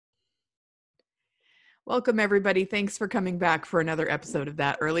Welcome, everybody. Thanks for coming back for another episode of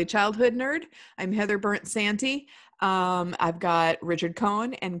That Early Childhood Nerd. I'm Heather Bernt-Santy. I've got Richard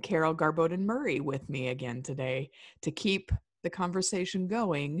Cohen and Carol Garboden Murray with me again today to keep the conversation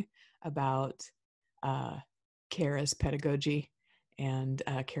going about care as pedagogy and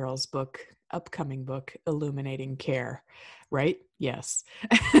Carol's upcoming book, Illuminating Care, right? Yes.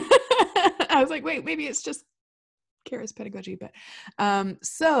 I was like, wait, maybe it's just care as pedagogy, but I am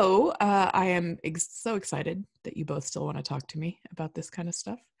so excited that you both still want to talk to me about this kind of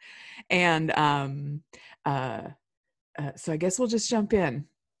stuff. And so I guess we'll just jump in.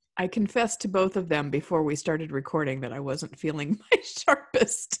 I confessed to both of them before we started recording that I wasn't feeling my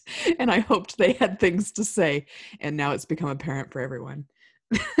sharpest, and I hoped they had things to say. And now it's become apparent for everyone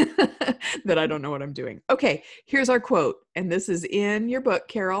that I don't know what I'm doing. Okay, here's our quote, and this is in your book,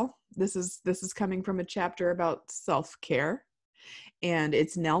 Carol. This is coming from a chapter about self-care, and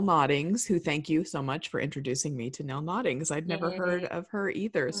it's Nell Noddings, who, thank you so much for introducing me to Nell Noddings. I'd never heard of her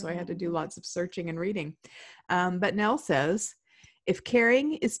either, so I had to do lots of searching and reading. But Nell says, if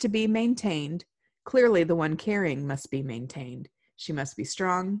caring is to be maintained, clearly the one caring must be maintained. She must be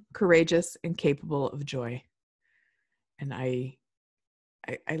strong, courageous, and capable of joy. And I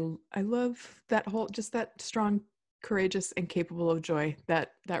love that whole, just that strong, courageous, and capable of joy. That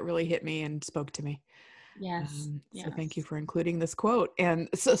really hit me and spoke to me. Yes. So thank you for including this quote. And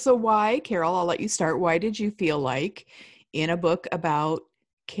so why, Carol, I'll let you start. Why did you feel like in a book about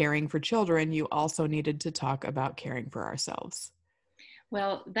caring for children, you also needed to talk about caring for ourselves?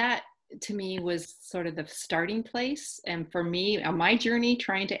 Well, that to me was sort of the starting place. And for me, on my journey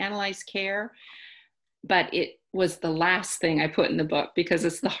trying to analyze care, but it was the last thing I put in the book because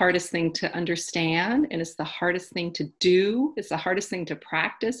it's the hardest thing to understand and it's the hardest thing to do. It's the hardest thing to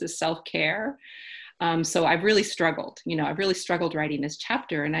practice is self-care. So I've really struggled, I've really struggled writing this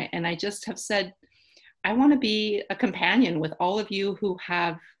chapter. And I just have said, I want to be a companion with all of you who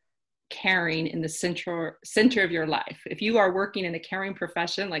have caring in the center of your life. If you are working in a caring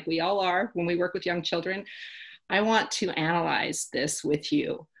profession, like we all are when we work with young children, I want to analyze this with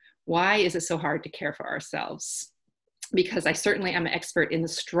you. Why is it so hard to care for ourselves? Because I certainly am an expert in the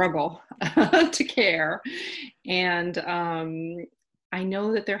struggle to care. And I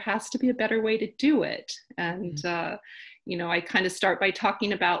know that there has to be a better way to do it. And, I kind of start by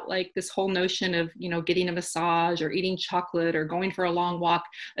talking about like this whole notion of, getting a massage or eating chocolate or going for a long walk.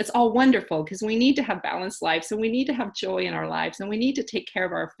 It's all wonderful because we need to have balanced lives and we need to have joy in our lives and we need to take care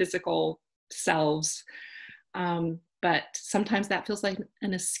of our physical selves. But sometimes that feels like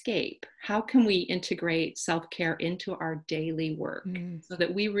an escape. How can we integrate self-care into our daily work so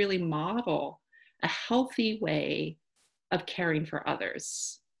that we really model a healthy way of caring for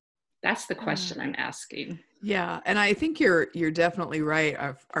others? That's the question I'm asking. Yeah. And I think you're definitely right.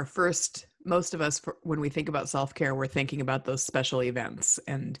 Our first, most of us, when we think about self-care, we're thinking about those special events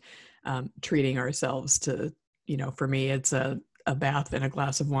and treating ourselves to, for me, it's a bath and a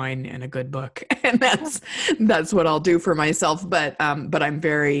glass of wine and a good book. And that's what I'll do for myself. But I'm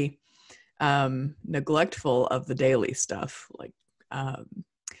very neglectful of the daily stuff. Like,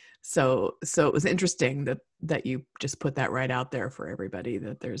 so it was interesting that you just put that right out there for everybody,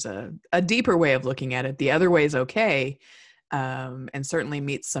 that there's a deeper way of looking at it. The other way is okay, and certainly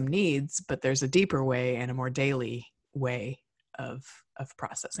meets some needs, but there's a deeper way and a more daily way of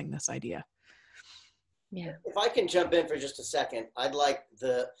processing this idea. Yeah. If I can jump in for just a second, I'd like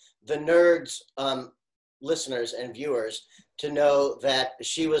the nerds, listeners and viewers to know that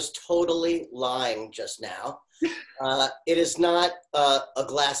she was totally lying just now. It is not a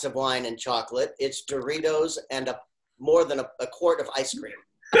glass of wine and chocolate. It's Doritos and more than a quart of ice cream.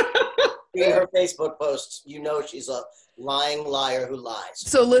 In her Facebook posts, she's a lying liar who lies.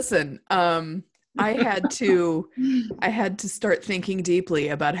 So listen, I had to start thinking deeply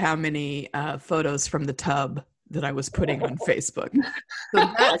about how many photos from the tub that I was putting on Facebook.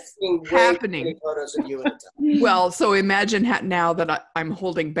 So that's happening. Photos of you in the tub. Well, so imagine now that I'm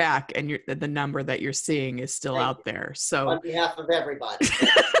holding back and the number that you're seeing is still out there. So on behalf of everybody.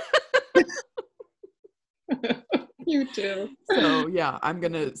 You too. So yeah, I'm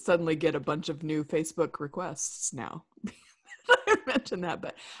going to suddenly get a bunch of new Facebook requests now. I mentioned that,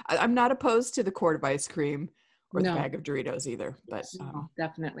 but I'm not opposed to the quart of ice cream or the bag of Doritos either, but no,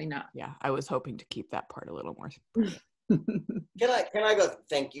 definitely not. Yeah, I was hoping to keep that part a little more. Can I go?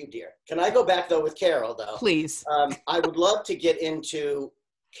 Thank you, dear. Can I go back though with Carol though? Please. I would love to get into,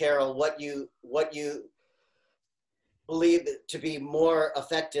 Carol, what you believe to be more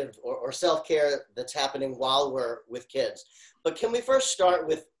effective or self-care that's happening while we're with kids. But can we first start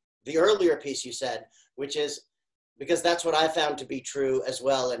with the earlier piece you said, which is, because that's what I found to be true as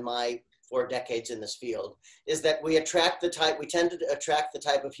well in my 4 decades in this field, is that we tend to attract the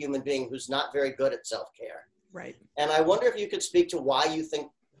type of human being who's not very good at self-care. Right. And I wonder if you could speak to why you think,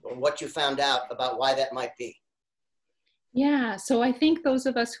 or what you found out about why that might be. Yeah, so I think those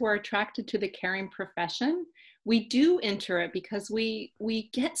of us who are attracted to the caring profession, we do enter it because we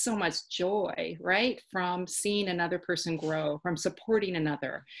get so much joy, right, from seeing another person grow, from supporting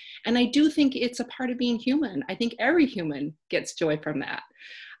another. And I do think it's a part of being human. I think every human gets joy from that.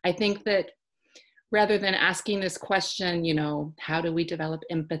 I think that rather than asking this question, you know, how do we develop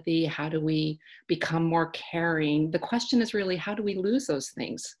empathy? How do we become more caring? The question is really, how do we lose those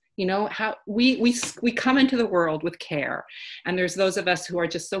things? You know, how we come into the world with care, and there's those of us who are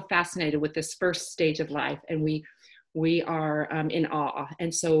just so fascinated with this first stage of life, and we are in awe.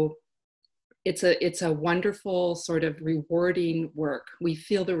 And so it's a wonderful sort of rewarding work. We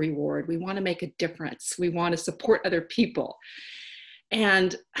feel the reward. We want to make a difference. We want to support other people.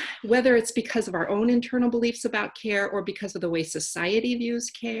 And whether it's because of our own internal beliefs about care or because of the way society views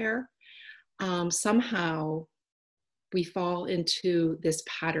care, somehow we fall into this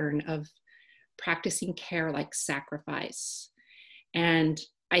pattern of practicing care like sacrifice. And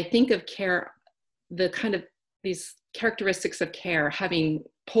I think of care, the kind of these characteristics of care having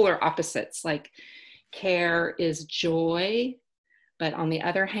polar opposites, like care is joy, but on the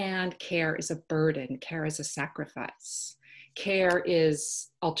other hand, care is a burden, care is a sacrifice. Care is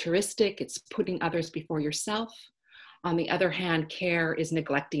altruistic, it's putting others before yourself. On the other hand, care is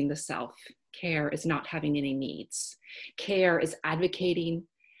neglecting the self. Care is not having any needs. Care is advocating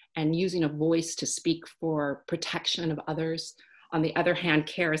and using a voice to speak for protection of others. On the other hand,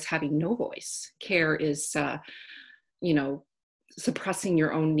 care is having no voice. Care is, suppressing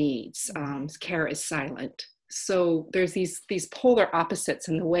your own needs. Care is silent. So there's these polar opposites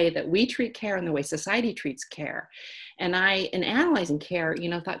in the way that we treat care and the way society treats care. And I, in analyzing care,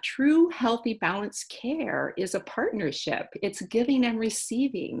 thought true, healthy, balanced care is a partnership. It's giving and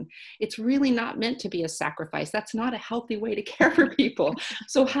receiving. It's really not meant to be a sacrifice. That's not a healthy way to care for people.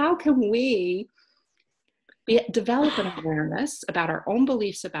 So how can we develop an awareness about our own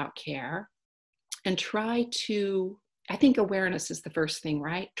beliefs about care and try to, I think awareness is the first thing,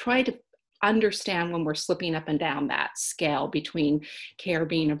 right? Try to understand when we're slipping up and down that scale between care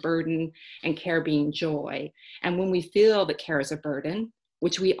being a burden and care being joy. And when we feel that care is a burden,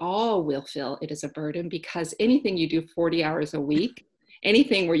 which we all will feel it is a burden, because anything you do 40 hours a week,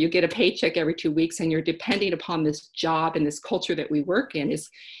 anything where you get a paycheck every 2 weeks and you're depending upon this job and this culture that we work in, is,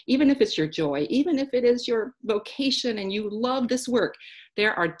 even if it's your joy, even if it is your vocation and you love this work,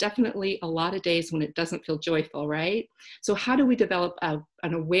 there are definitely a lot of days when it doesn't feel joyful, right? So how do we develop an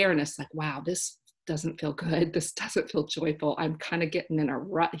awareness like, wow, this doesn't feel good. This doesn't feel joyful. I'm kind of getting in a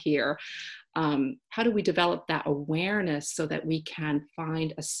rut here. How do we develop that awareness so that we can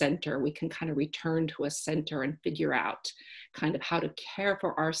find a center? We can kind of return to a center and figure out kind of how to care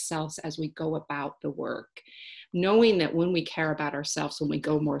for ourselves as we go about the work. Knowing that when we care about ourselves, when we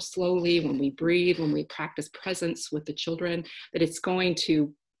go more slowly, when we breathe, when we practice presence with the children, that it's going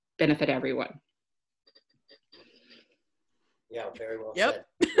to benefit everyone. Yeah, very well Yep.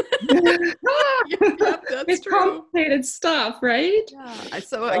 said. Yep, that's it's true. complicated stuff, right? Yeah.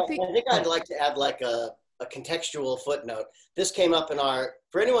 So Well, I think I'd like to add like a contextual footnote. This came up in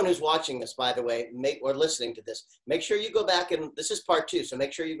for anyone who's watching this, by the way, or listening to this, make sure you go back and, this is part 2, so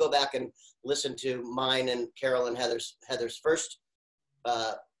make sure you go back and listen to mine and Carol and Heather's first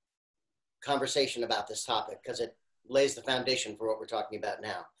conversation about this topic, because it lays the foundation for what we're talking about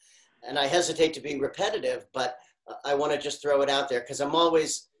now. And I hesitate to be repetitive, but I want to just throw it out there, because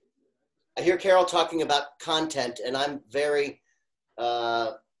I hear Carol talking about content, and I'm very,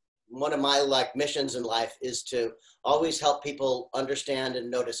 one of my missions in life is to always help people understand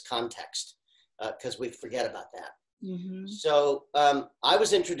and notice context, because we forget about that. Mm-hmm. So I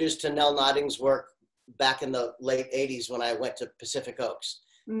was introduced to Nell Nodding's work back in the late 80s when I went to Pacific Oaks,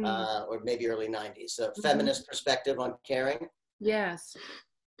 or maybe early 90s, a feminist perspective on caring. Yes.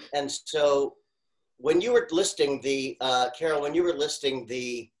 And so when you were listing Carol, when you were listing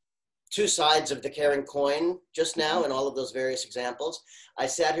the 2 sides of the caring coin just now and all of those various examples, I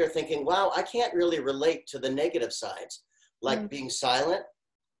sat here thinking, wow, I can't really relate to the negative sides, like being silent.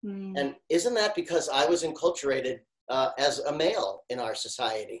 And isn't that because I was enculturated as a male in our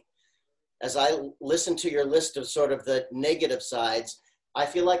society? As I listen to your list of sort of the negative sides, I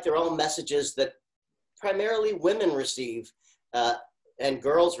feel like they're all messages that primarily women receive and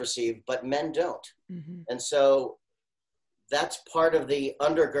girls receive, but men don't. Mm-hmm. And so that's part of the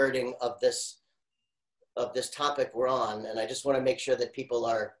undergirding of this topic we're on. And I just want to make sure that people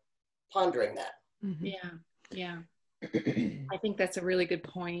are pondering that. Mm-hmm. Yeah. I think that's a really good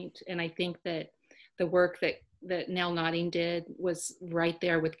point. And I think that the work that Nell Notting did was right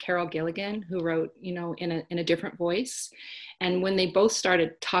there with Carol Gilligan, who wrote, you know, in a different voice. And when they both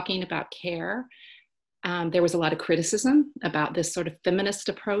started talking about care, there was a lot of criticism about this sort of feminist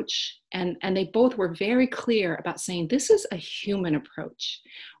approach. And they both were very clear about saying this is a human approach.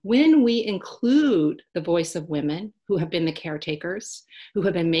 When we include the voice of women who have been the caretakers, who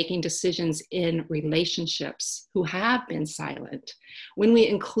have been making decisions in relationships, who have been silent, when we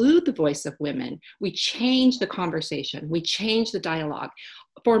include the voice of women, we change the conversation, we change the dialogue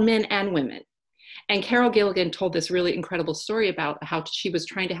for men and women. And Carol Gilligan told this really incredible story about how she was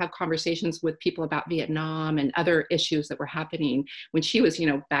trying to have conversations with people about Vietnam and other issues that were happening when she was, you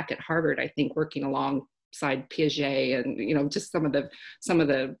know, back at Harvard, I think, working alongside Piaget and, you know, just some of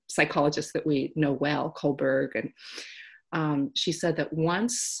the psychologists that we know well, Kohlberg. And she said that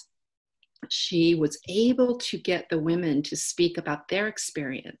once she was able to get the women to speak about their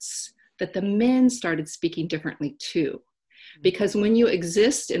experience, that the men started speaking differently too. Because when you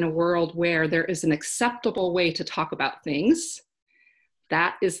exist in a world where there is an acceptable way to talk about things,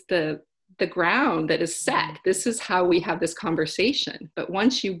 that is the ground that is set. This is how we have this conversation. But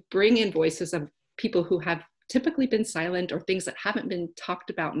once you bring in voices of people who have typically been silent or things that haven't been talked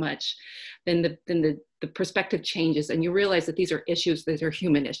about much, then the perspective changes and you realize that these are issues, these are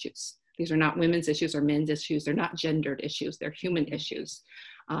human issues. These are not women's issues or men's issues. They're not gendered issues. They're human issues.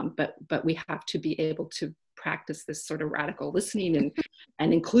 But we have to be able to practice this sort of radical listening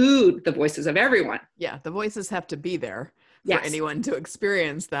and include the voices of everyone. Yeah, the voices have to be there for Yes. anyone to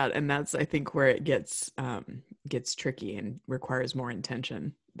experience that. And that's, I think, where it gets tricky and requires more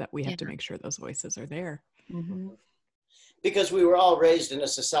intention, that we have to make sure those voices are there. Mm-hmm. Because we were all raised in a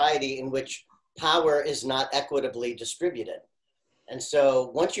society in which power is not equitably distributed. And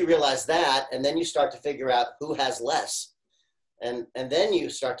so once you realize that, and then you start to figure out who has less, and then you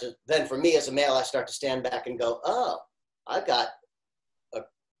start to, then for me as a male, I start to stand back and go, oh, I've got,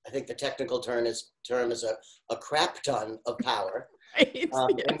 I think the technical term is a crap ton of power Right?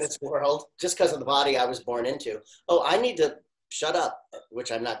 in this world, just because of the body I was born into. Oh, I need to shut up,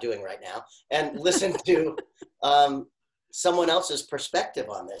 which I'm not doing right now, and listen to someone else's perspective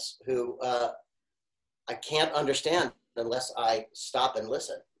on this, who I can't understand unless I stop and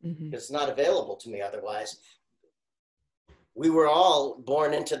listen. Mm-hmm. It's not available to me otherwise. We were all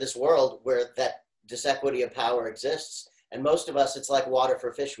born into this world where that disequity of power exists. And most of us, it's like water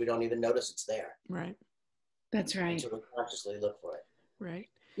for fish. We don't even notice it's there. Right. That's right. So we consciously look for it. Right.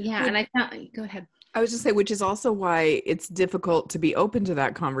 Yeah. And I found, go ahead. I was just saying, which is also why it's difficult to be open to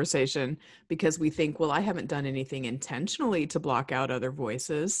that conversation, because we think, well, I haven't done anything intentionally to block out other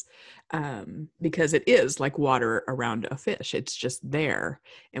voices, because it is like water around a fish. It's just there.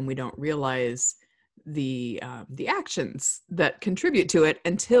 And we don't realize the actions that contribute to it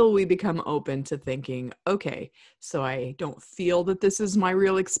until we become open to thinking, okay, so I don't feel that this is my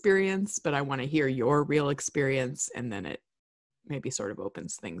real experience, but I want to hear your real experience. And then it maybe sort of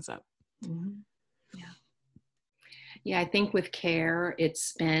opens things up. Mm-hmm. Yeah, I think with care,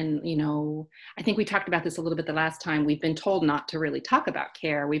 it's been, you know, I think we talked about this a little bit the last time. We've been told not to really talk about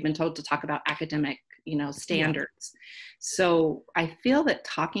care. We've been told to talk about academic, you know, standards. Yeah. So I feel that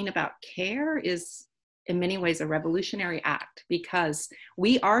talking about care is in many ways a revolutionary act, because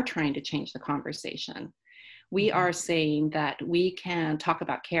we are trying to change the conversation. We are saying that we can talk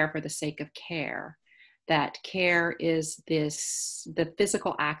about care for the sake of care, that care is the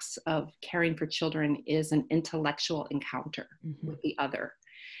physical acts of caring for children is an intellectual encounter with the other.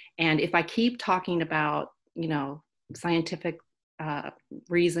 And if I keep talking about, you know, scientific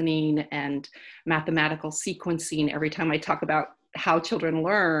reasoning and mathematical sequencing every time I talk about how children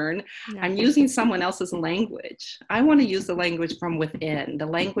learn, I'm using someone else's language. I want to use the language from within, the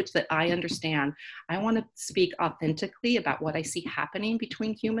language that I understand. I want to speak authentically about what I see happening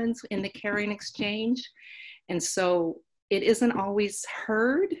between humans in the caring exchange. And so it isn't always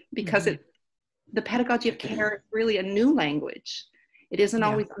heard, because the pedagogy of care is really a new language. It isn't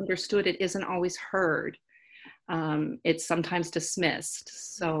always understood. It isn't always heard. It's sometimes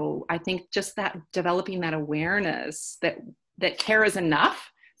dismissed. So I think just that developing that awareness that care is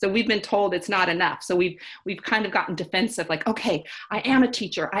enough. So we've been told it's not enough. So we've kind of gotten defensive, like, okay, I am a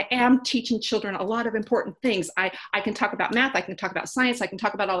teacher. I am teaching children a lot of important things. I can talk about math. I can talk about science. I can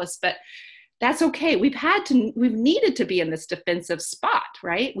talk about all this, but that's okay. We've needed to be in this defensive spot,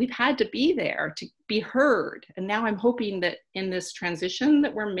 right? We've had to be there to be heard. And now I'm hoping that in this transition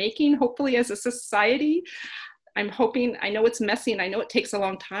that we're making, hopefully as a society, I'm hoping, I know it's messy and I know it takes a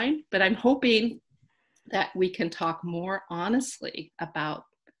long time, but I'm hoping that we can talk more honestly about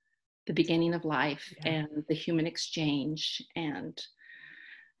the beginning of life Yeah. and the human exchange and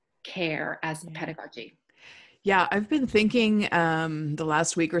care as the pedagogy. Yeah, I've been thinking the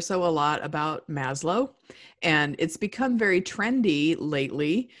last week or so a lot about Maslow, and it's become very trendy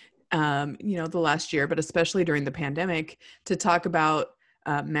lately, the last year, but especially during the pandemic, to talk about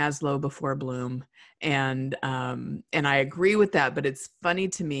Maslow before Bloom. And I agree with that, but it's funny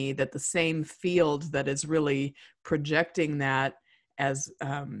to me that the same field that is really projecting that as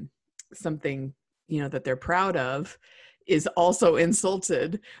something, that they're proud of, is also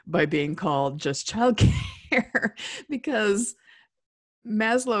insulted by being called just childcare because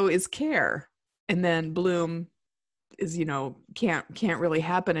Maslow is care, and then Bloom is, can't really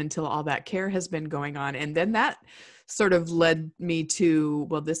happen until all that care has been going on. And then that sort of led me to,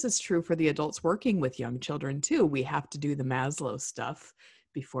 well, this is true for the adults working with young children too. We have to do the Maslow stuff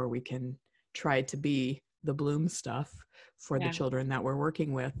before we can try to be the Bloom stuff for the children that we're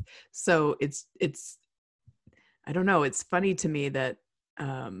working with. So it's I don't know. It's funny to me that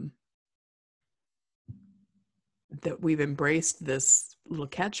that we've embraced this little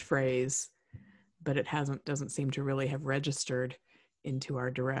catchphrase, but it doesn't seem to really have registered into our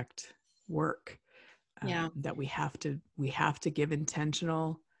direct work. That we have to give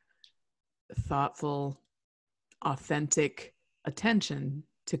intentional, thoughtful, authentic attention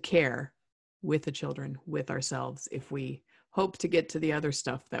to care with the children, with ourselves, if we hope to get to the other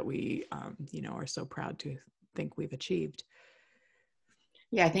stuff that we are so proud to think we've achieved.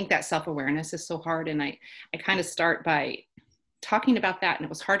 Yeah, I think that self-awareness is so hard. And I kind of start by talking about that. And it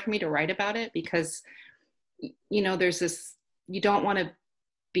was hard for me to write about it because, there's this, you don't want to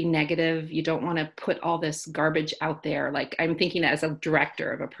be negative. You don't want to put all this garbage out there. Like, I'm thinking as a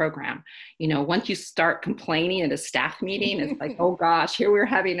director of a program, once you start complaining at a staff meeting, it's like, oh gosh, here we're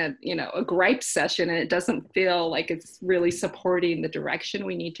having a gripe session, and it doesn't feel like it's really supporting the direction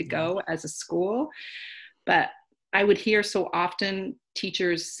we need to go as a school. But I would hear so often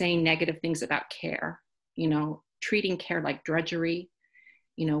teachers saying negative things about care, treating care like drudgery.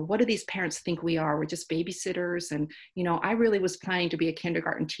 What do these parents think we are? We're just babysitters. And, I really was planning to be a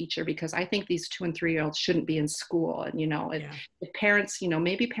kindergarten teacher because I think these 2- and 3-year-olds shouldn't be in school. And, if parents,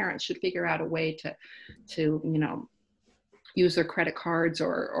 maybe parents should figure out a way to use their credit cards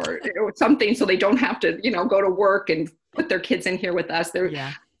or something so they don't have to, go to work and put their kids in here with us.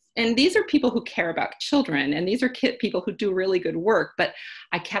 And these are people who care about children, and these are people who do really good work. But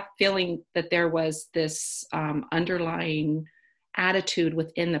I kept feeling that there was this underlying attitude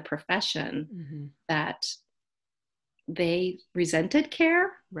within the profession that they resented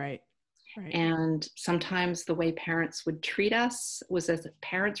care. Right. And sometimes the way parents would treat us was as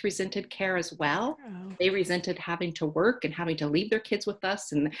parents resented care as well. Oh. They resented having to work and having to leave their kids with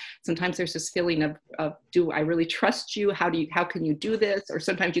us. And sometimes there's this feeling of do I really trust you? How can you do this? Or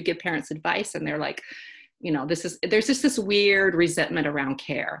sometimes you give parents advice and they're like, there's just this weird resentment around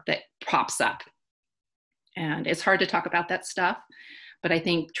care that pops up. And it's hard to talk about that stuff. But I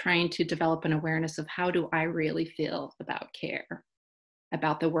think trying to develop an awareness of how do I really feel about care,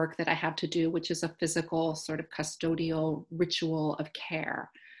 about the work that I have to do, which is a physical sort of custodial ritual of care.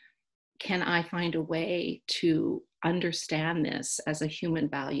 Can I find a way to understand this as a human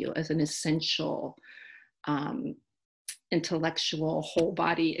value, as an essential intellectual whole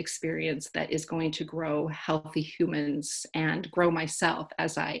body experience that is going to grow healthy humans and grow myself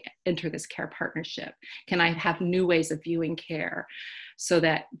as I enter this care partnership? Can I have new ways of viewing care so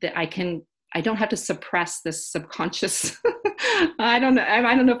that I don't have to suppress this subconscious. I don't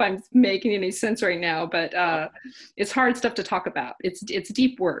know if I'm making any sense right now, but it's hard stuff to talk about. It's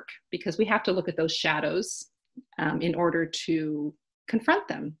deep work because we have to look at those shadows in order to confront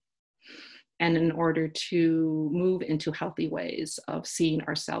them and in order to move into healthy ways of seeing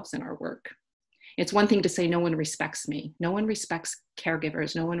ourselves in our work. It's one thing to say, no one respects me. No one respects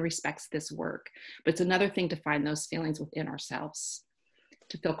caregivers. No one respects this work. But it's another thing to find those feelings within ourselves,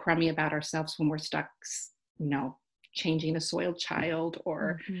 to feel crummy about ourselves when we're stuck, changing a soiled child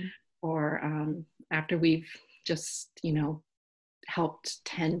or after we've just, helped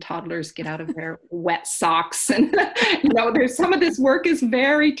 10 toddlers get out of their wet socks. And, there's some of this work is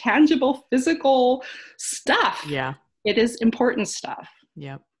very tangible, physical stuff. Yeah. It is important stuff.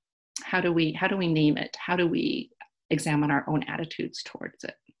 Yep. How do we name it? How do we examine our own attitudes towards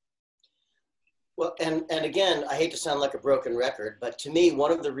it? Well, and again, I hate to sound like a broken record, but to me,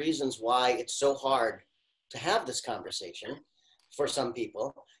 one of the reasons why it's so hard to have this conversation for some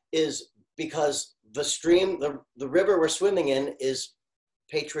people is because the stream, the river we're swimming in is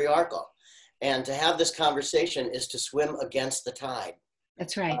patriarchal. And to have this conversation is to swim against the tide.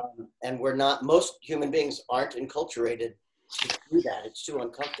 That's right. And most human beings aren't enculturated to do that. It's too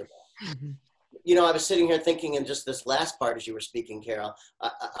uncomfortable. Mhm. You know, I was sitting here thinking in just this last part as you were speaking, Carol,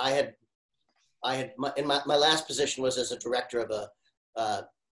 my last position was as a director of a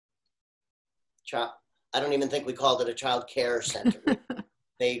child, I don't even think we called it a child care center.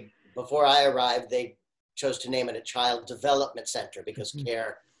 Before I arrived, they chose to name it a child development center because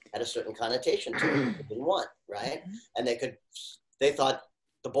care had a certain connotation to it they didn't want, right? And they thought,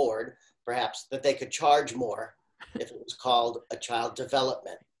 the board, perhaps, that they could charge more if it was called a child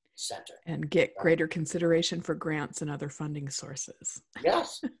development center. And get greater consideration for grants and other funding sources.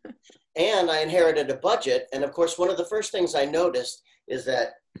 Yes. And I inherited a budget. And of course, one of the first things I noticed is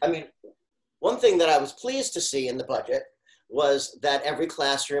that, one thing that I was pleased to see in the budget was that every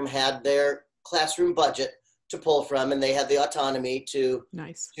classroom had their classroom budget to pull from, and they had the autonomy to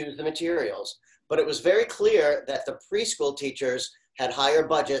choose the materials. But it was very clear that the preschool teachers had higher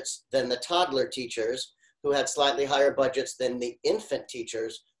budgets than the toddler teachers, who had slightly higher budgets than the infant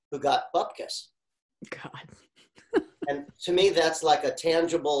teachers who got bupkis. God. And to me, that's like a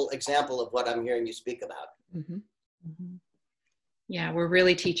tangible example of what I'm hearing you speak about. Mm-hmm. Mm-hmm. Yeah, we're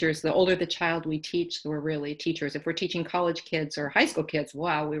really teachers. The older the child we teach, we're really teachers. If we're teaching college kids or high school kids,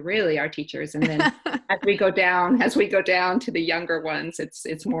 wow, we really are teachers. And then as we go down to the younger ones,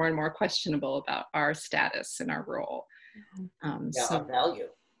 it's more and more questionable about our status and our role.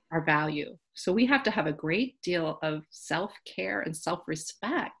 Our value. So we have to have a great deal of self-care and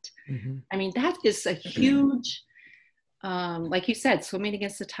self-respect. Mm-hmm. That is a huge, like you said, swimming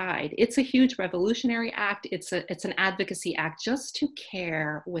against the tide. It's a huge revolutionary act. It's an advocacy act just to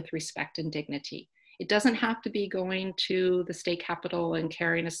care with respect and dignity. It doesn't have to be going to the state capitol and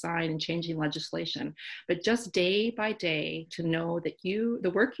carrying a sign and changing legislation, but just day by day to know that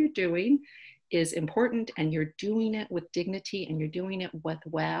the work you're doing is important and you're doing it with dignity and you're doing it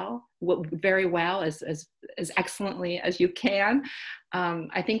very well, as excellently as you can.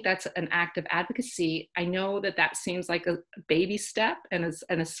 I think that's an act of advocacy. I know that seems like a baby step and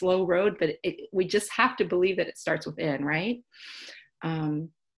a slow road, but we just have to believe that it starts within, right?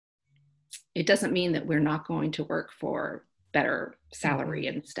 It doesn't mean that we're not going to work for better salary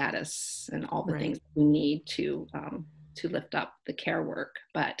and status and all the things we need to lift up the care work,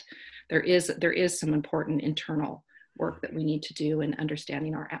 but there is some important internal work that we need to do in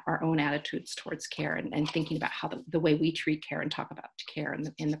understanding our own attitudes towards care and thinking about how the way we treat care and talk about care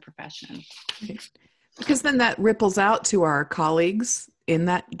in the profession. Because then that ripples out to our colleagues in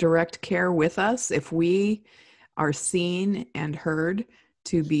that direct care with us. If we are seen and heard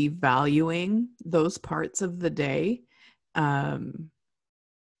to be valuing those parts of the day, that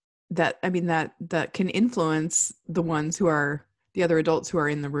can influence the ones who are the other adults who are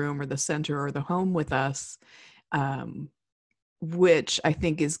in the room or the center or the home with us, which I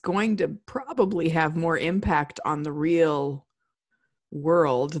think is going to probably have more impact on the real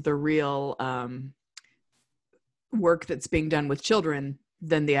world, the real work that's being done with children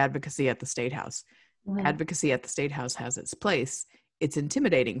than the advocacy at the State House. Mm-hmm. Advocacy at the State House has its place. It's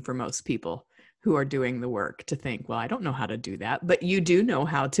intimidating for most people who are doing the work to think, well, I don't know how to do that, but you do know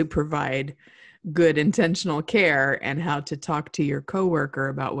how to provide good intentional care and how to talk to your coworker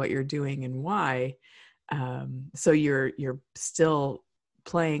about what you're doing and why. So you're still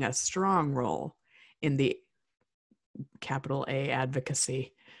playing a strong role in the capital A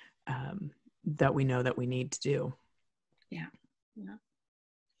advocacy that we know that we need to do. Yeah.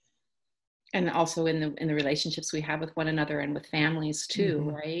 And also in the relationships we have with one another and with families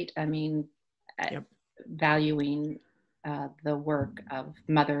too, right? Valuing the work of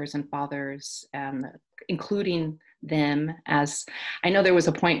mothers and fathers, including them. As I know there was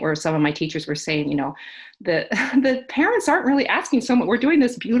a point where some of my teachers were saying, the parents aren't really asking so much. We're doing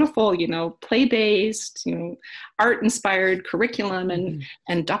this beautiful, play-based, art-inspired curriculum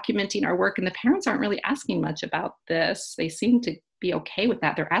and documenting our work, and the parents aren't really asking much about this. They seem to be okay with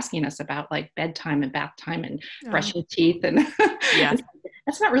that. They're asking us about like bedtime and bath time and brushing teeth, and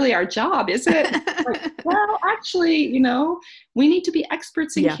that's not really our job, is it? Well, actually, we need to be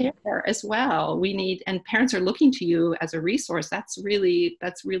experts in care as well. And parents are looking to you as a resource. That's really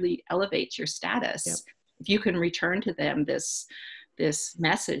elevates your status. Yep. If you can return to them this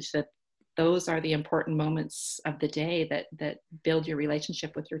message that those are the important moments of the day that build your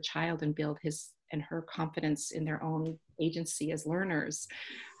relationship with your child and build his and her confidence in their own agency as learners.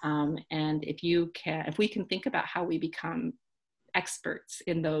 And if we can think about how we become experts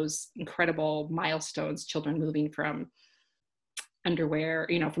in those incredible milestones, children moving from underwear,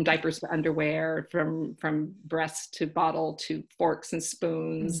 from diapers to underwear, from breast to bottle to forks and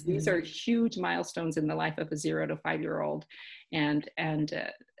spoons. These are huge milestones in the life of a 0 to 5-year-old. And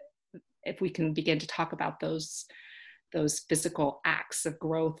if we can begin to talk about those those physical acts of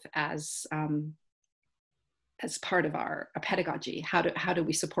growth as part of our pedagogy. How do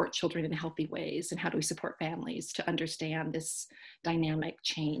we support children in healthy ways, and how do we support families to understand this dynamic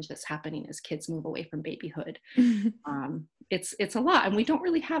change that's happening as kids move away from babyhood? It's a lot, and we don't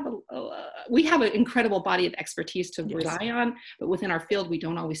really have we have an incredible body of expertise to rely on, but within our field, we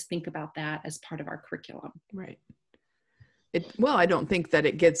don't always think about that as part of our curriculum. Right. Well, I don't think that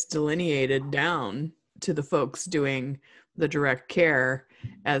it gets delineated down to the folks doing the direct care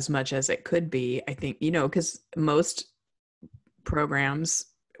as much as it could be. I think, because most programs,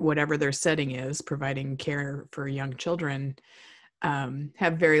 whatever their setting is, providing care for young children,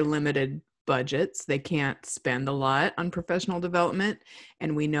 have very limited budgets. They can't spend a lot on professional development.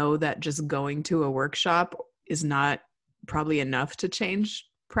 And we know that just going to a workshop is not probably enough to change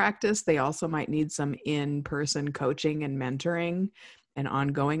practice. They also might need some in-person coaching and mentoring and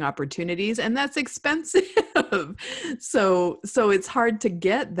ongoing opportunities, and that's expensive. So it's hard to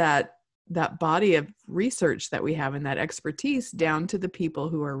get that body of research that we have and that expertise down to the people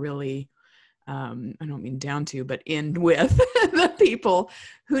who are really, I don't mean down to, but in with the people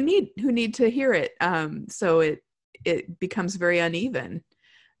who need to hear it. So it becomes very uneven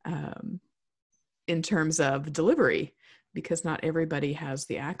in terms of delivery, because not everybody has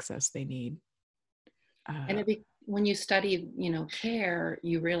the access they need. And when you study, care,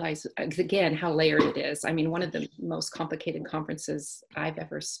 you realize, again, how layered it is. I mean, one of the most complicated conferences I've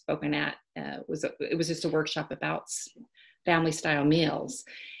ever spoken at was just a workshop about family style meals.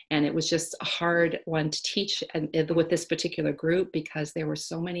 And it was just a hard one to teach with this particular group, because there were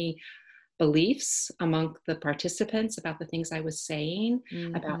so many beliefs among the participants about the things I was saying,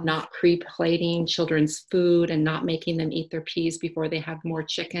 about not pre-plating children's food and not making them eat their peas before they have more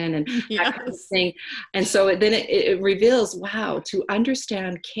chicken and that kind of thing. And so then it reveals, wow, to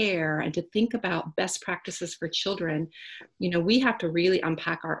understand care and to think about best practices for children, we have to really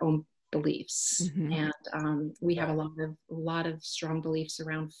unpack our own beliefs. And we have a lot of strong beliefs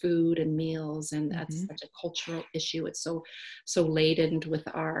around food and meals, and that's such a cultural issue. It's so laden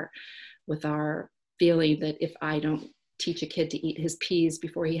with our feeling that if I don't teach a kid to eat his peas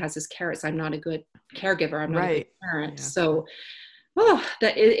before he has his carrots, I'm not a good caregiver, I'm not a good parent. Yeah. So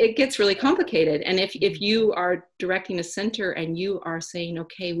that it gets really complicated. And if you are directing a center and you are saying,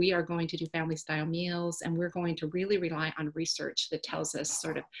 okay, we are going to do family style meals, and we're going to really rely on research that tells us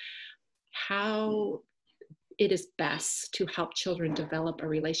sort of how it is best to help children develop a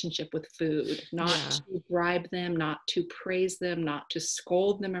relationship with food, not to bribe them, not to praise them, not to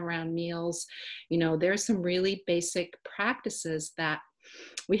scold them around meals. There's some really basic practices that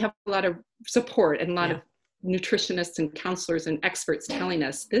we have a lot of support and a lot of nutritionists and counselors and experts telling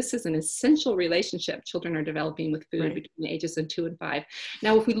us this is an essential relationship children are developing with food between the ages of 2 and 5.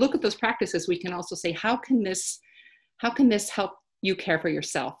 Now, if we look at those practices, we can also say, how can this help you care for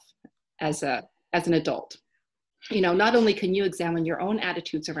yourself as an adult? Not only can you examine your own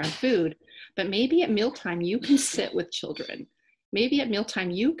attitudes around food, but maybe at mealtime you can sit with children. Maybe at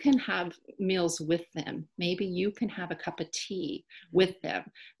mealtime you can have meals with them. Maybe you can have a cup of tea with them.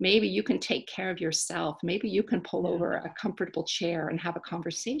 Maybe you can take care of yourself. Maybe you can pull over a comfortable chair and have a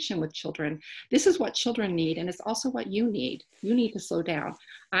conversation with children. This is what children need, and it's also what you need. You need to slow down.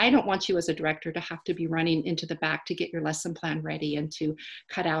 I don't want you as a director to have to be running into the back to get your lesson plan ready and to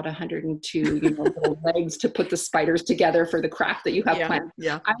cut out 102 little legs to put the spiders together for the craft that you have planned.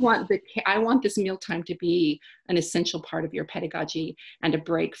 I want this mealtime to be an essential part of your pedagogy and a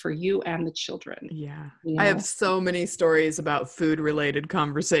break for you and the children. I have so many stories about food-related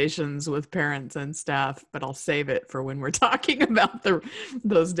conversations with parents and staff, but I'll save it for when we're talking about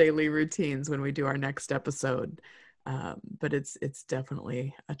those daily routines when we do our next episode. But it's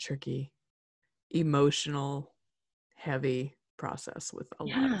definitely a tricky, emotional, heavy process with a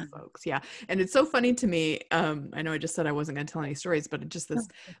lot of folks. And it's so funny to me. I know I just said I wasn't going to tell any stories, but it just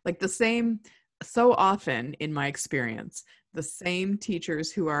like the same, so often in my experience, the same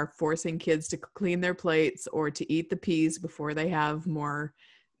teachers who are forcing kids to clean their plates or to eat the peas before they have more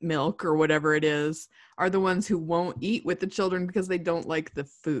milk or whatever it is are the ones who won't eat with the children because they don't like the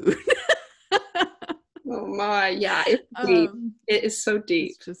food. Oh my, it's deep. It is so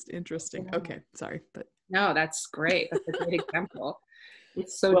deep. It's just interesting. Okay, sorry, but no, that's great. That's a great example.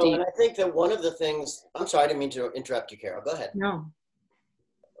 It's so deep. And I think that one of the things, I'm sorry, I didn't mean to interrupt you, Carol. Go ahead. No.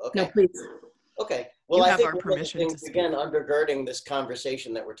 Okay. No, please. Okay. Well, I think our one permission of the things, again, undergirding this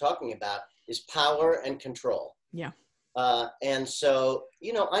conversation that we're talking about is power and control. And so,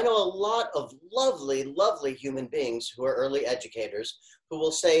 I know a lot of lovely, lovely human beings who are early educators who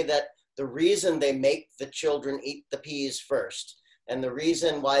will say that the reason they make the children eat the peas first and the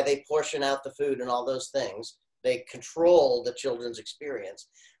reason why they portion out the food and all those things they control the children's experience,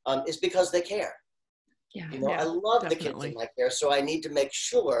 is because they care. Yeah. You know, Yeah, I love definitely. the kids in my care, so I need to make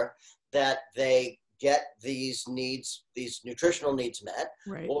sure that they get these needs, these nutritional needs met,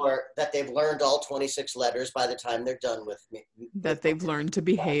 Right. or that they've learned all 26 letters by the time they're done with me. That they've learned to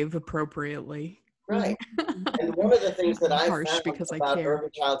behave appropriately. Right. And one of the things that I'm I've harsh found because I about care.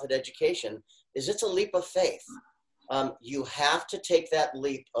 early childhood education is it's a leap of faith. You have to take that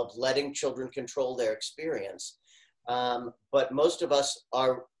leap of letting children control their experience. But most of us,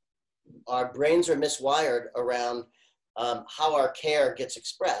 our brains are miswired around how our care gets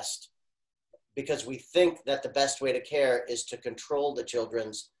expressed, because we think that the best way to care is to control the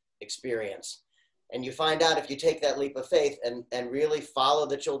children's experience. And you find out if you take that leap of faith and really follow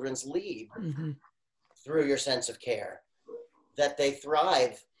the children's lead through your sense of care, that they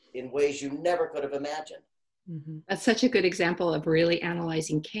thrive in ways you never could have imagined. That's such a good example of really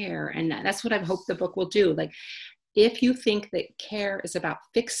analyzing care. And that's what I hope the book will do. Like, if you think that care is about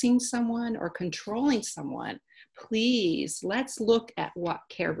fixing someone or controlling someone, please, let's look at what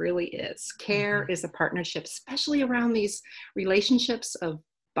care really is. Care is a partnership, especially around these relationships of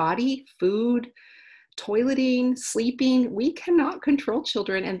body, food, toileting, sleeping. We cannot control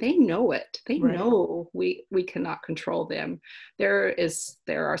children, and they know it. They know we cannot control them. There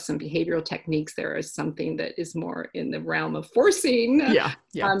are some behavioral techniques. There is something that is more in the realm of forcing.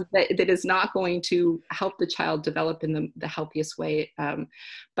 That is not going to help the child develop in the healthiest way.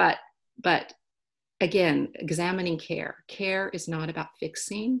 But again, examining care. Care is not about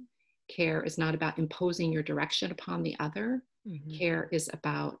fixing. Care is not about imposing your direction upon the other. Care is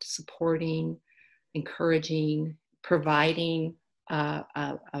about supporting, encouraging, providing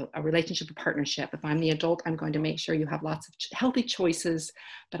a relationship, a partnership. If I'm the adult, I'm going to make sure you have lots of healthy choices,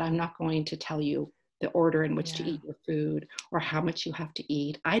 but I'm not going to tell you the order in which to eat your food or how much you have to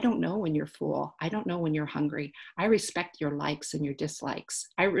eat. I don't know when you're full. I don't know when you're hungry. I respect your likes and your dislikes.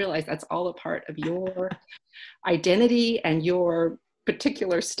 I realize that's all a part of your identity and your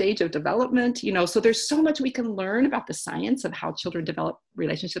particular stage of development, you know. So there's so much we can learn about the science of how children develop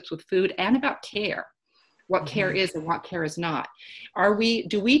relationships with food, and about care, what care is and what care is not.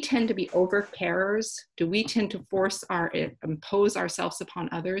 Do we tend to be over carers? Do we tend to impose ourselves upon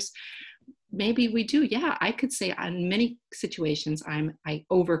others? Maybe we do. Yeah, I could say in many situations I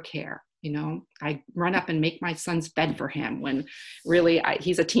over care. You know, I run up and make my son's bed for him when really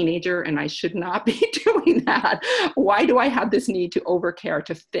he's a teenager and I should not be doing that. Why do I have this need to overcare,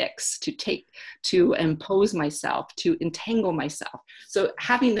 to fix, to impose myself, to entangle myself? So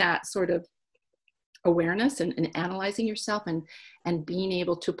having that sort of awareness and analyzing yourself and being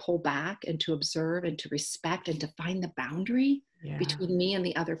able to pull back and to observe and to respect and to find the boundary between me and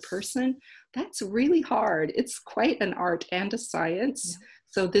the other person, that's really hard. It's quite an art and a science.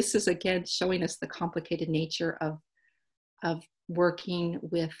 So this is, again, showing us the complicated nature of working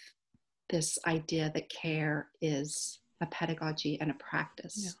with this idea that care is a pedagogy and a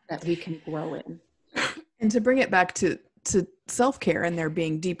practice that we can grow in. And to bring it back to self-care and there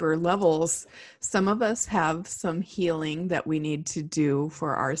being deeper levels, some of us have some healing that we need to do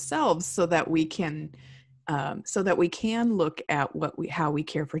for ourselves so that we can look at how we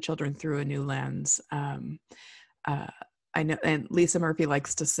care for children through a new lens. I know, and Lisa Murphy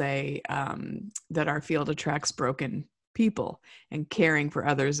likes to say that our field attracts broken people, and caring for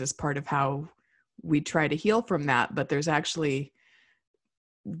others is part of how we try to heal from that. But there's actually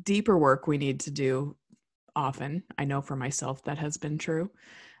deeper work we need to do often. I know for myself that has been true.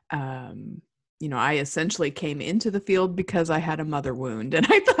 You know, I essentially came into the field because I had a mother wound, and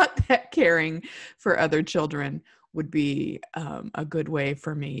I thought that caring for other children would be a good way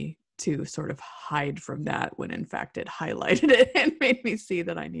for me to sort of hide from that, when in fact it highlighted it and made me see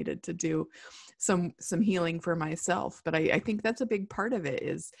that I needed to do some healing for myself. But I think that's a big part of it,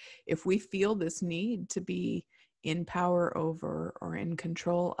 is if we feel this need to be in power over or in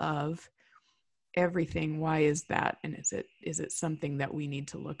control of everything, why is that? And is it something that we need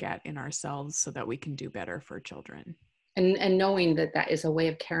to look at in ourselves so that we can do better for children? And knowing that is a way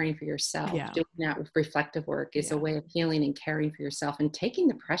of caring for yourself. Doing that with reflective work is a way of healing and caring for yourself and taking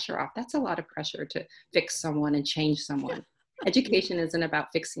the pressure off. That's a lot of pressure to fix someone and change someone. Education isn't about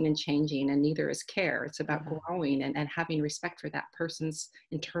fixing and changing, and neither is care. It's about growing and having respect for that person's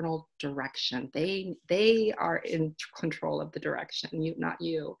internal direction. They are in control of the direction, not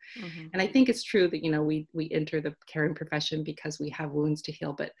you. And I think it's true that, you know, we enter the caring profession because we have wounds to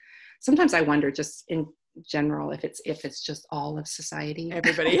heal, but sometimes I wonder, just in general, if it's just all of society.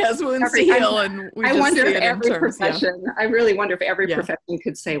 Everybody has wounds to heal, and we wonder if every profession. I really wonder if every profession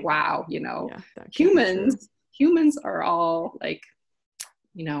could say, "Wow, you know, humans are all like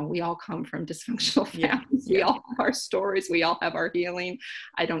You know, we all come from dysfunctional Yeah. families. We all have our stories. We all have our healing.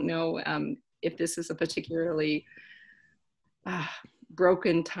 I don't know if this is a particularly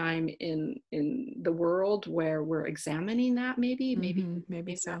broken time in the world where we're examining that. Maybe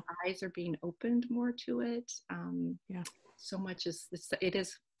So. our eyes are being opened more to it. So much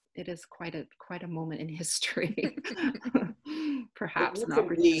it is quite a moment in history. Perhaps you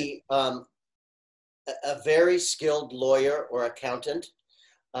could be a very skilled lawyer or accountant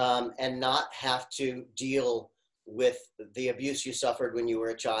and not have to deal with the abuse you suffered when you were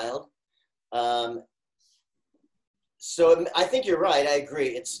a child. So I think you're right. I agree.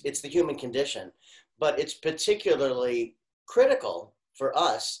 It's the human condition, but it's particularly critical for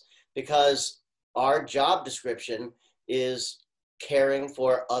us because our job description is caring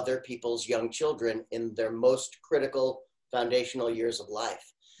for other people's young children in their most critical foundational years of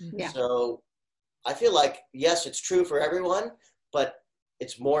life. Yeah. So I feel like, yes, it's true for everyone, but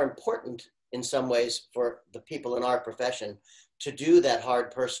it's more important in some ways for the people in our profession to do that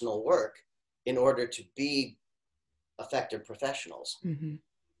hard personal work in order to be effective professionals. And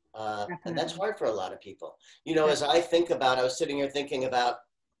that's hard for a lot of people. You know, as I was sitting here thinking about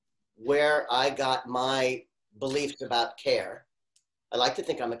where I got my beliefs about care. I like to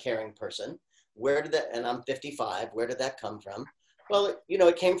think I'm a caring person. And I'm 55, where did that come from? Well, you know,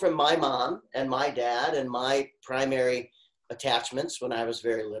 it came from my mom and my dad and my primary attachments when I was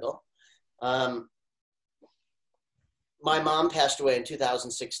very little. My mom passed away in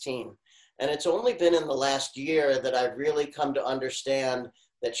 2016. And it's only been in the last year that I've really come to understand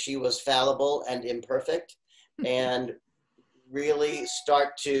that she was fallible and imperfect and really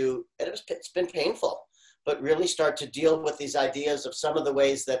it's been painful, but really start to deal with these ideas of some of the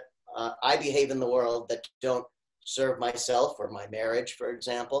ways that I behave in the world that don't serve myself or my marriage, for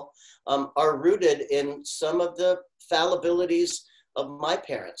example, are rooted in some of the fallibilities of my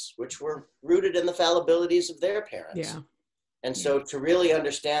parents, which were rooted in the fallibilities of their parents. Yeah. And so to really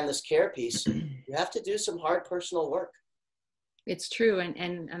understand this care piece, you have to do some hard personal work. It's true.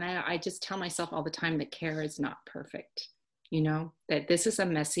 And I just tell myself all the time that care is not perfect, you know, that this is a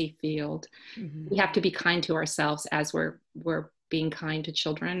messy field. We have to be kind to ourselves as we're being kind to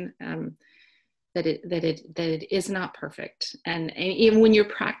children, that it is not perfect. And even when you're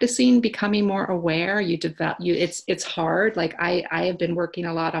practicing becoming more aware, it's hard. Like I have been working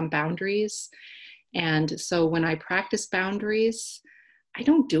a lot on boundaries. And so when I practice boundaries, I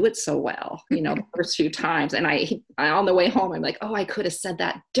don't do it so well, you know, the first few times. And I on the way home, I'm like, oh, I could have said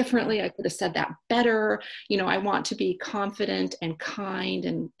that differently. I could have said that better. You know, I want to be confident and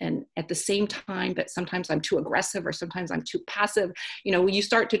kind and at the same time, but sometimes I'm too aggressive or sometimes I'm too passive. You know, when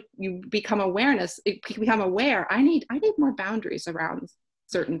you become aware. I need more boundaries around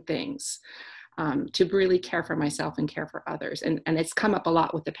certain things. To really care for myself and care for others. And it's come up a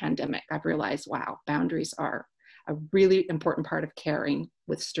lot with the pandemic. I've realized, wow, boundaries are a really important part of caring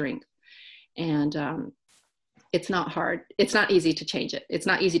with strength. And it's not hard. It's not easy to change it. It's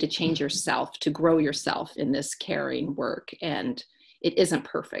not easy to change yourself, to grow yourself in this caring work. And it isn't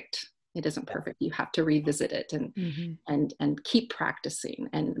perfect. It isn't perfect. You have to revisit it and keep practicing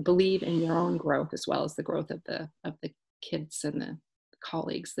and believe in your own growth as well as the growth of the kids and the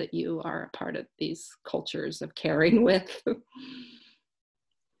colleagues that you are a part of these cultures of caring with.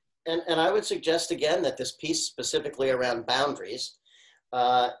 And I would suggest again that this piece specifically around boundaries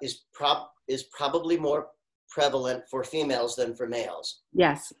is probably more prevalent for females than for males.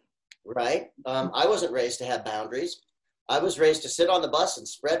 Yes. Right? I wasn't raised to have boundaries. I was raised to sit on the bus and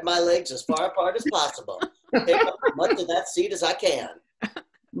spread my legs as far apart as possible. Take up as much of that seat as I can.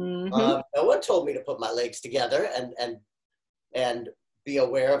 No one told me to put my legs together and be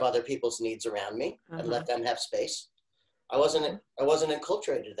aware of other people's needs around me and let them have space. I wasn't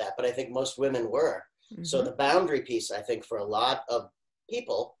enculturated to that, but I think most women were. So the boundary piece, I think, for a lot of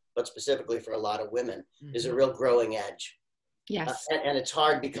people, but specifically for a lot of women, is a real growing edge. Yes. And it's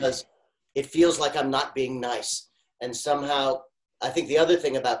hard because it feels like I'm not being nice. And somehow, I think the other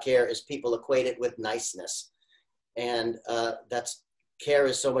thing about care is people equate it with niceness. And care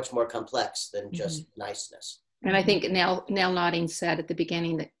is so much more complex than just niceness. And I think Nell Nodding said at the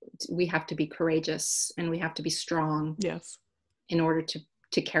beginning that we have to be courageous and we have to be strong. Yes. In order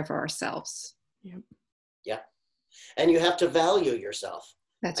to care for ourselves. Yep. Yeah. And you have to value yourself.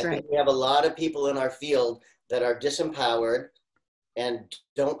 That's I right. think we have a lot of people in our field that are disempowered and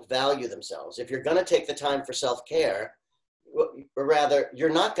don't value themselves. If you're going to take the time for self-care, or rather,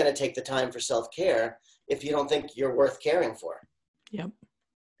 you're not going to take the time for self-care if you don't think you're worth caring for. Yep.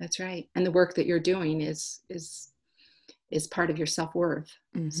 That's right. And the work that you're doing is part of your self-worth.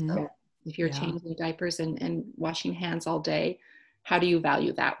 So if you're changing diapers and washing hands all day, how do you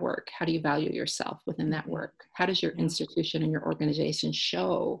value that work? How do you value yourself within that work? How does your institution and your organization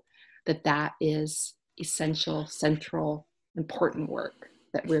show that that is essential, central, important work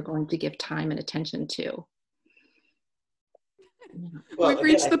that we're going to give time and attention to? Well, we've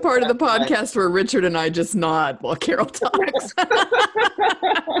reached the part of the podcast where Richard and I just nod while Carol talks.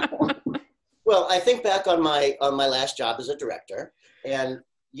 Well, I think back on my last job as a director, and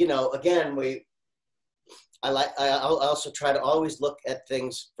again, I also try to always look at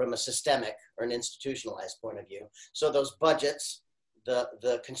things from a systemic or an institutionalized point of view. So those budgets,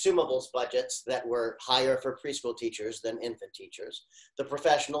 the consumables budgets that were higher for preschool teachers than infant teachers, the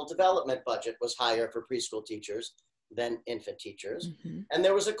professional development budget was higher for preschool teachers than infant teachers. Mm-hmm. And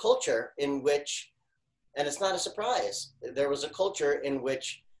there was a culture in which, and it's not a surprise, there was a culture in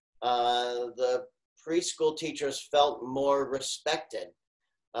which the preschool teachers felt more respected,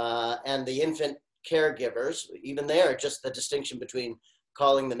 and the infant caregivers, even there, just the distinction between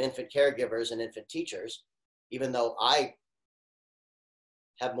calling them infant caregivers and infant teachers, even though I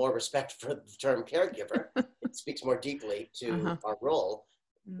have more respect for the term caregiver, it speaks more deeply to our role.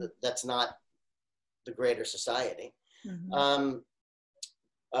 That's not the greater society. Mm-hmm.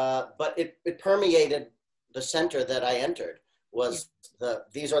 But it permeated the center that I entered, was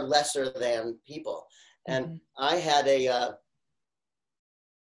these are lesser than people. And I had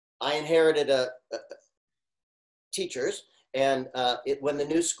I inherited teachers, and when the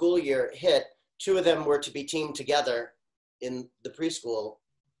new school year hit, 2 of them were to be teamed together in the preschool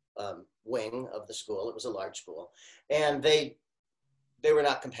wing of the school. It was a large school, and they were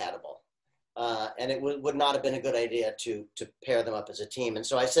not compatible. And it would not have been a good idea to pair them up as a team. And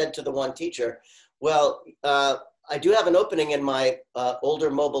so I said to the one teacher, well, I do have an opening in my older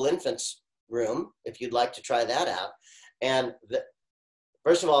mobile infants room, if you'd like to try that out. And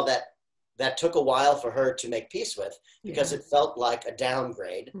first of all, that took a while for her to make peace with, because it felt like a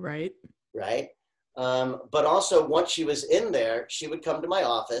downgrade. Right. But also, once she was in there, she would come to my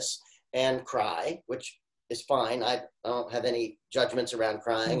office and cry, which is fine. I don't have any judgments around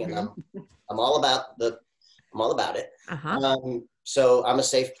crying, and I'm all about it. So I'm a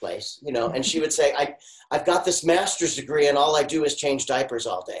safe place, and she would say, I've got this master's degree and all I do is change diapers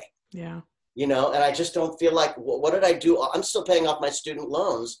all day. Yeah. And I just don't feel like, what did I do? I'm still paying off my student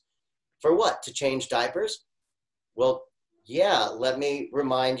loans for what? To change diapers? Well, yeah, let me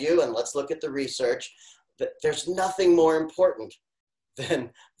remind you, and let's look at the research, that there's nothing more important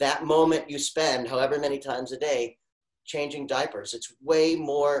than that moment you spend however many times a day changing diapers. It's way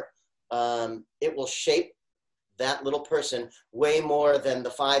more, it will shape that little person way more than the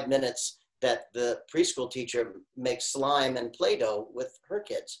 5 minutes that the preschool teacher makes slime and Play-Doh with her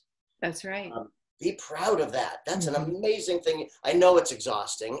kids. That's right. Be proud of that. That's an amazing thing. I know it's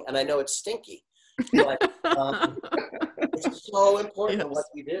exhausting and I know it's stinky, but it's so important what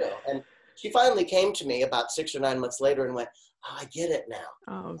you do. And she finally came to me about 6 or 9 months later and went, oh, I get it now.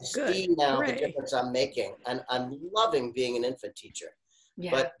 Oh, I good. see now the difference I'm making. And I'm loving being an infant teacher.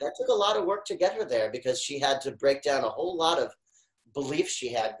 Yeah. But that took a lot of work to get her there, because she had to break down a whole lot of beliefs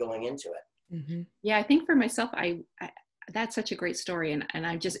she had going into it. Mm-hmm. Yeah, I think for myself, I that's such a great story. And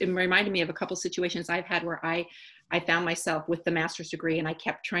it reminded me of a couple situations I've had where I found myself with the master's degree, and I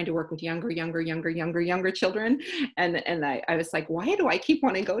kept trying to work with younger children. And I was like, why do I keep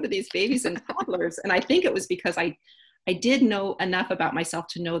wanting to go to these babies and toddlers? And I think it was because I did know enough about myself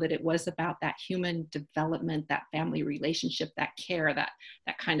to know that it was about that human development, that family relationship, that care, that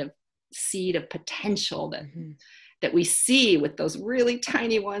kind of seed of potential that we see with those really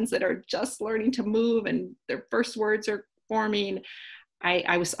tiny ones that are just learning to move and their first words are forming.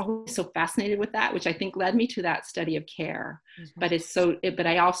 I was always so fascinated with that, which I think led me to that study of care. Mm-hmm. But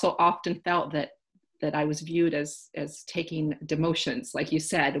I also often felt that I was viewed as taking demotions, like you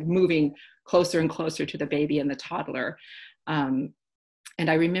said, moving closer and closer to the baby and the toddler. And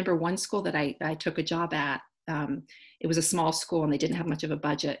I remember one school that I took a job at. It was a small school and they didn't have much of a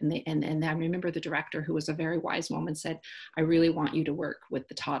budget. And I remember the director, who was a very wise woman, said, I really want you to work with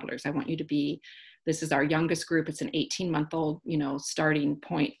the toddlers. I want you to be, this is our youngest group. It's an 18-month-old, starting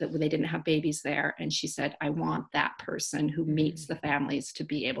point, that they didn't have babies there. And she said, I want that person who meets the families to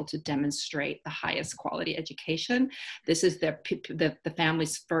be able to demonstrate the highest quality education. This is the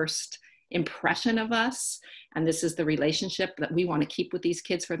family's first impression of us, and this is the relationship that we want to keep with these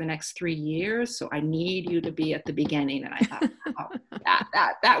kids for the next 3 years. So I need you to be at the beginning. And I thought, wow,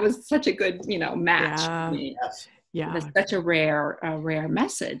 that was such a good match for me. Yeah, that's such a rare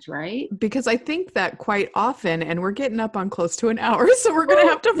message, right? Because I think that quite often, and we're getting up on close to an hour, so we're going to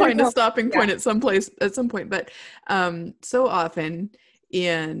have to find a stopping point at some point. But so often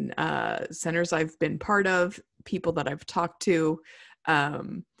in centers I've been part of, people that I've talked to,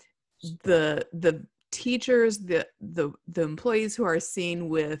 the teachers, the employees who are seen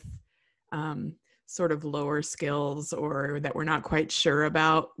with sort of lower skills or that we're not quite sure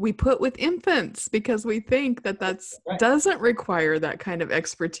about, we put with infants because we think that doesn't require that kind of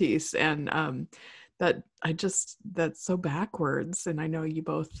expertise. And that's so backwards. And I know you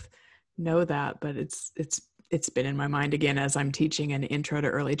both know that, but it's been in my mind again as I'm teaching an intro to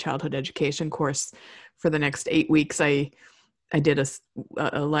early childhood education course for the next 8 weeks. I did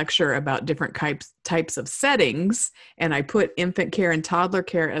a lecture about different types of settings, and I put infant care and toddler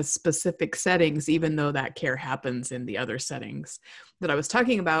care as specific settings, even though that care happens in the other settings that I was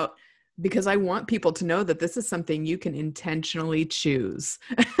talking about, because I want people to know that this is something you can intentionally choose.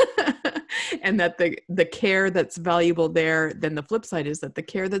 And that the care that's valuable there, then the flip side is that the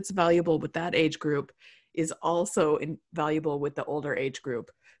care that's valuable with that age group is also valuable with the older age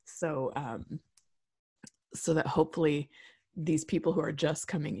group. So that hopefully these people who are just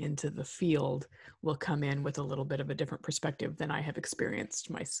coming into the field will come in with a little bit of a different perspective than I have experienced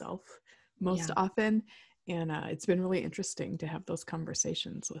myself most often. And it's been really interesting to have those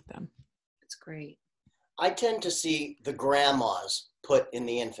conversations with them. It's great. I tend to see the grandmas put in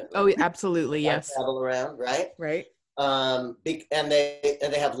the infant room. Oh, absolutely. Yes. Travel around, right? Right. And they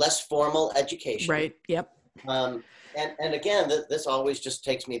have less formal education. Right. Yep. And again, this always just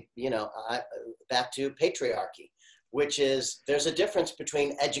takes me, back to patriarchy, which is there's a difference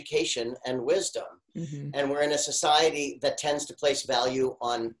between education and wisdom. Mm-hmm. And we're in a society that tends to place value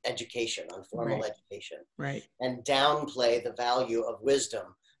on education, on formal education, right, and downplay the value of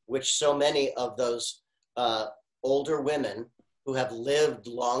wisdom, which so many of those older women who have lived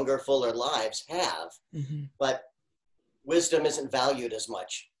longer, fuller lives have. Mm-hmm. But wisdom isn't valued as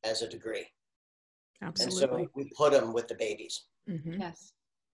much as a degree. Absolutely. And so we put them with the babies. Mm-hmm. Yes.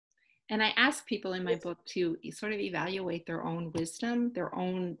 And I ask people in my book to sort of evaluate their own wisdom,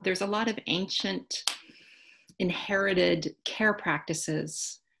 there's a lot of ancient inherited care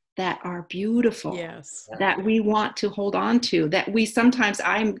practices that are beautiful, yes, that we want to hold on to, that we sometimes,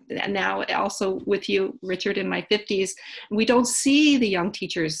 I'm now also with you, Richard, in my 50s, we don't see the young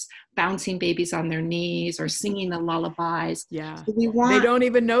teachers bouncing babies on their knees or singing the lullabies. Yeah. So they don't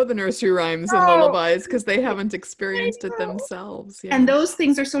even know the nursery rhymes and lullabies because they haven't experienced it themselves. Yeah. And those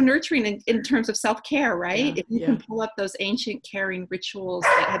things are so nurturing in terms of self-care, right? Yeah. If you can pull up those ancient caring rituals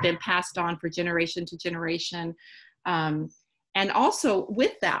that have been passed on for generation to generation, and also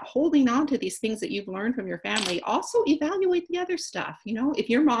with that, holding on to these things that you've learned from your family, also evaluate the other stuff. If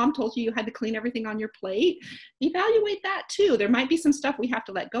your mom told you had to clean everything on your plate, evaluate that too. There might be some stuff we have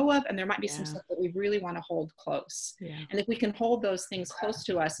to let go of, and there might be some stuff that we really want to hold close. Yeah. And if we can hold those things close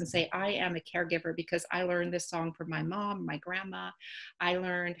to us and say, I am a caregiver because I learned this song from my mom, my grandma.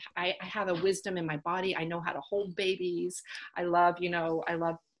 I have a wisdom in my body. I know how to hold babies. I love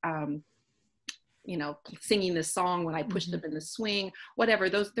singing this song when I push them in the swing, whatever.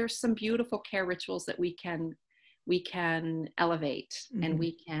 There's some beautiful care rituals that we can elevate, and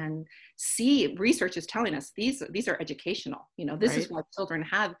we can see. Research is telling us these are educational. This is why children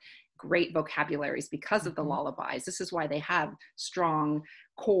have great vocabularies, because of the lullabies. This is why they have strong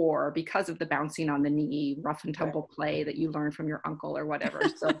core, because of the bouncing on the knee, rough and tumble play that you learned from your uncle or whatever.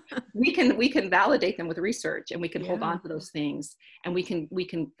 So we can validate them with research, and we can hold on to those things, and we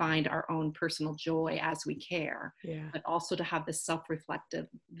can find our own personal joy as we care, but also to have this self-reflective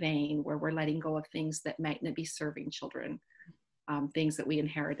vein where we're letting go of things that might not be serving children, things that we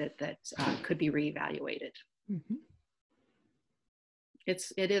inherited that could be reevaluated. Mm-hmm.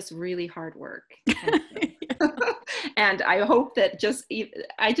 It is really hard work. And I hope that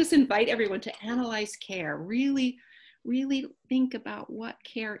I just invite everyone to analyze care, really, really think about what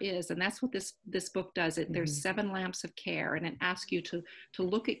care is. And that's what this book does. There's 7 lamps of care, and it asks you to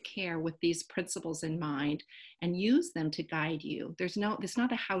look at care with these principles in mind and use them to guide you. It's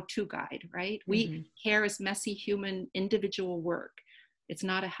not a how-to guide, right? Care is messy, human, individual work. It's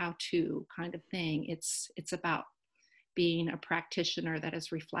not a how-to kind of thing. It's about being a practitioner that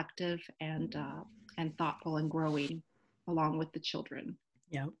is reflective and thoughtful and growing along with the children.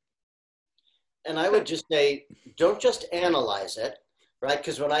 Yeah. And I would just say, don't just analyze it, right?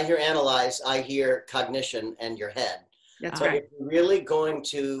 Because when I hear analyze, I hear cognition and your head. That's but right. If you're really going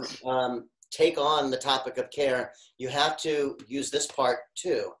to take on the topic of care, you have to use this part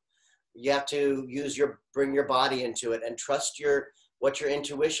too. You have to bring your body into it and trust what your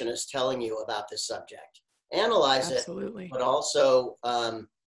intuition is telling you about this subject. Analyze Absolutely. it, but also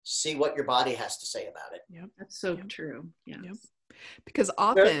see what your body has to say about it. Yep. That's so true. Yeah. Yep. Because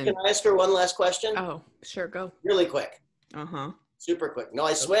often... Can I ask her one last question? Oh, sure, go. Really quick. Uh-huh. Super quick. No,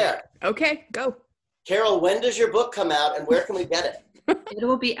 I swear. Okay, go. Carol, when does your book come out and where can we get it? It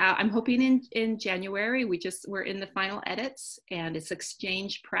will be out, I'm hoping in January. We're in the final edits, and it's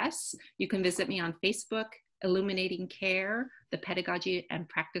Exchange Press. You can visit me on Facebook, Illuminating Care, the Pedagogy and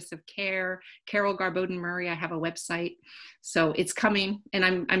Practice of Care. Carol Garboden Murray, I have a website. So it's coming, and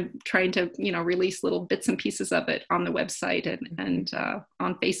I'm trying to, release little bits and pieces of it on the website and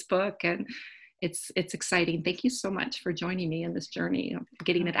on Facebook, and it's exciting. Thank you so much for joining me in this journey of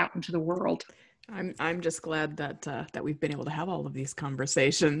getting it out into the world. I'm just glad that we've been able to have all of these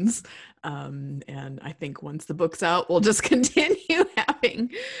conversations, and I think once the book's out, we'll just continue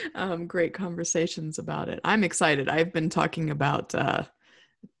having great conversations about it. I'm excited. I've been talking about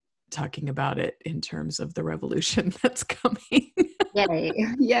it in terms of the revolution that's coming.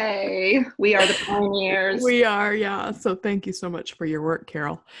 Yay! We are the pioneers. We are, yeah. So thank you so much for your work,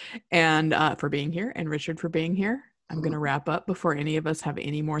 Carol, and for being here, and Richard for being here. I'm going to wrap up before any of us have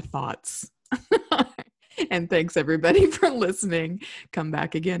any more thoughts. And thanks everybody for listening. Come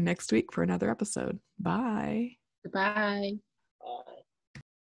back again next week for another episode. Bye. Goodbye. Bye.